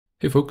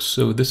Hey folks,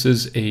 so this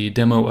is a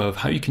demo of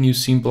how you can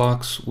use scene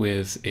blocks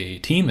with a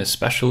team,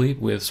 especially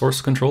with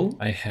source control.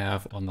 I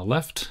have on the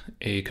left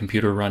a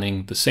computer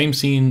running the same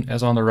scene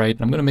as on the right.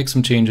 I'm going to make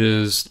some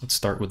changes. Let's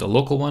start with the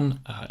local one,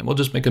 and we'll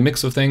just make a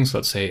mix of things.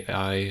 Let's say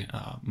I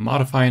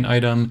modify an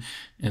item,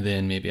 and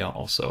then maybe I'll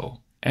also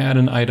add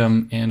an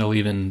item, and I'll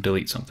even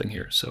delete something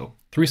here. So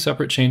 3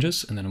 separate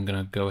changes, and then I'm going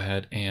to go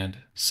ahead and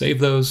save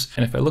those.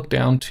 And if I look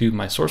down to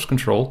my source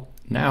control,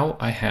 now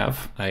I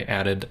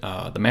added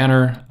the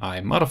manor, I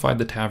modified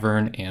the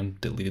tavern,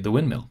 and deleted the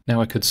windmill.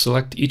 Now I could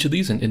select each of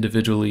these and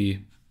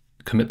individually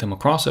commit them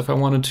across if I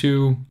wanted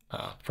to.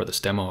 For this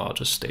demo, I'll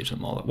just stage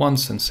them all at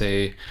once and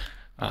say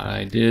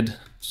I did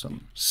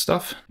some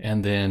stuff,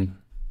 and then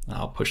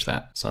I'll push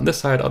that. So on this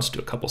side, I'll just do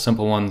a couple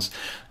simple ones.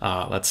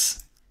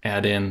 Let's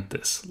add in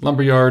this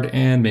lumberyard,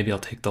 and maybe I'll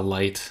take the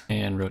light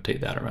and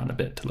rotate that around a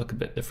bit to look a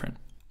bit different.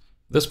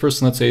 This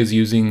person, let's say, is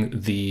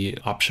using the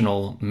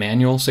optional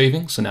manual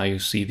saving. So now you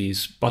see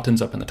these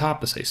buttons up in the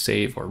top that say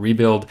save or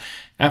rebuild.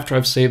 After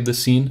I've saved the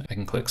scene, I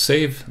can click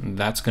save, and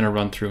that's going to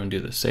run through and do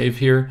the save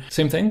here.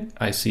 Same thing,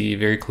 I see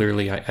very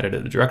clearly I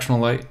edited the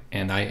directional light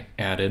and I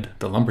added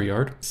the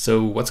lumberyard.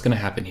 So what's going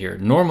to happen here?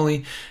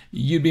 Normally,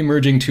 you'd be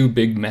merging 2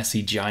 big,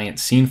 messy, giant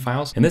scene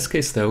files. In this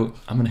case, though,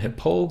 I'm going to hit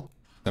pull.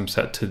 I'm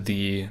set to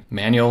the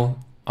manual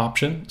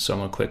option, so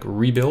I'm going to click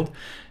rebuild.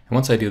 And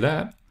once I do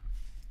that,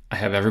 I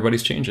have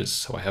everybody's changes.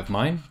 So I have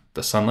mine,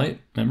 the sunlight,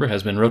 remember,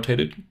 has been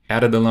rotated,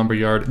 added the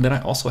lumberyard, and then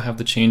I also have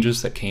the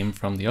changes that came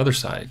from the other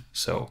side.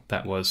 So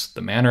that was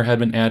the manor had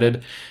been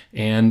added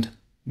and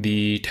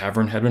the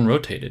tavern had been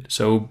rotated.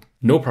 So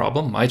no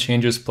problem, my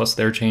changes plus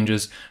their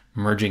changes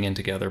merging in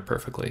together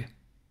perfectly.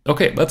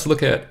 Okay, let's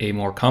look at a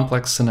more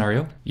complex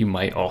scenario. You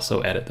might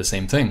also edit the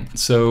same thing.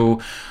 So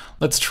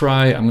let's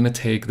try, I'm going to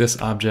take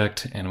this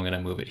object and I'm going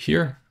to move it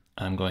here.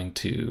 I'm going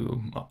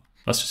to, well,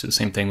 let's just do the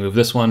same thing, move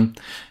this one.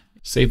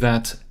 Save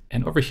that,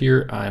 and over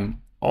here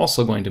I'm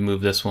also going to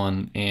move this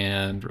one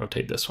and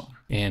rotate this one.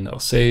 And I'll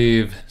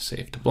save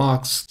to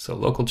blocks, so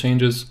local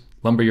changes,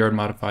 lumberyard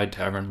modified,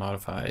 tavern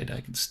modified. I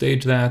can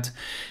stage that,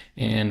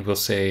 and we'll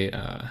say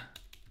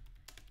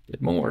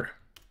bit more.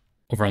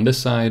 Over on this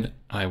side,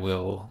 I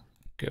will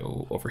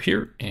go over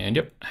here, and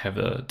yep, I have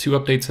the 2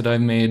 updates that I've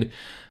made.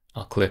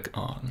 I'll click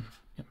on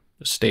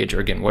the stage,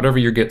 or again, whatever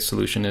your Git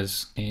solution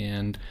is,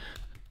 and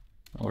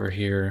over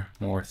here,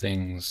 more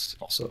things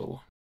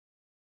also.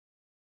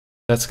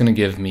 That's going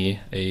to give me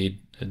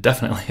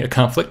definitely a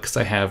conflict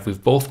because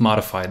we've both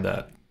modified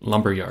that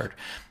lumberyard.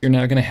 You're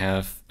now going to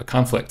have a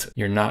conflict.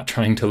 You're not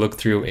trying to look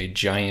through a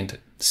giant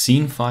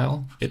scene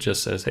file. It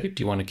just says, hey,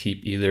 do you want to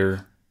keep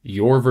either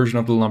your version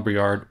of the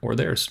lumberyard or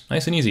theirs?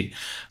 Nice and easy.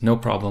 No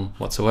problem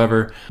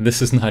whatsoever. This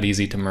is not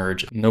easy to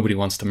merge. Nobody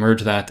wants to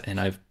merge that, and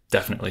I've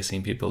definitely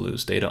seen people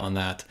lose data on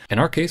that. In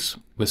our case,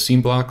 with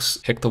scene blocks,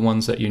 pick the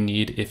ones that you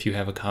need if you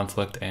have a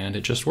conflict, and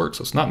it just works.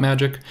 So it's not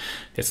magic.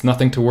 It's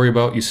nothing to worry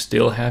about. You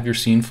still have your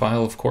scene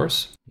file, of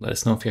course. Let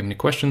us know if you have any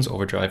questions.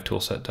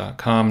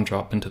 overdrivetoolset.com.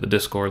 Drop into the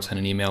Discord, send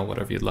an email,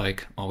 whatever you'd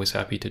like. Always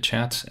happy to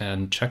chat,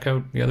 and check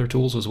out the other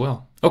tools as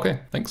well.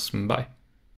 Okay, thanks. Bye.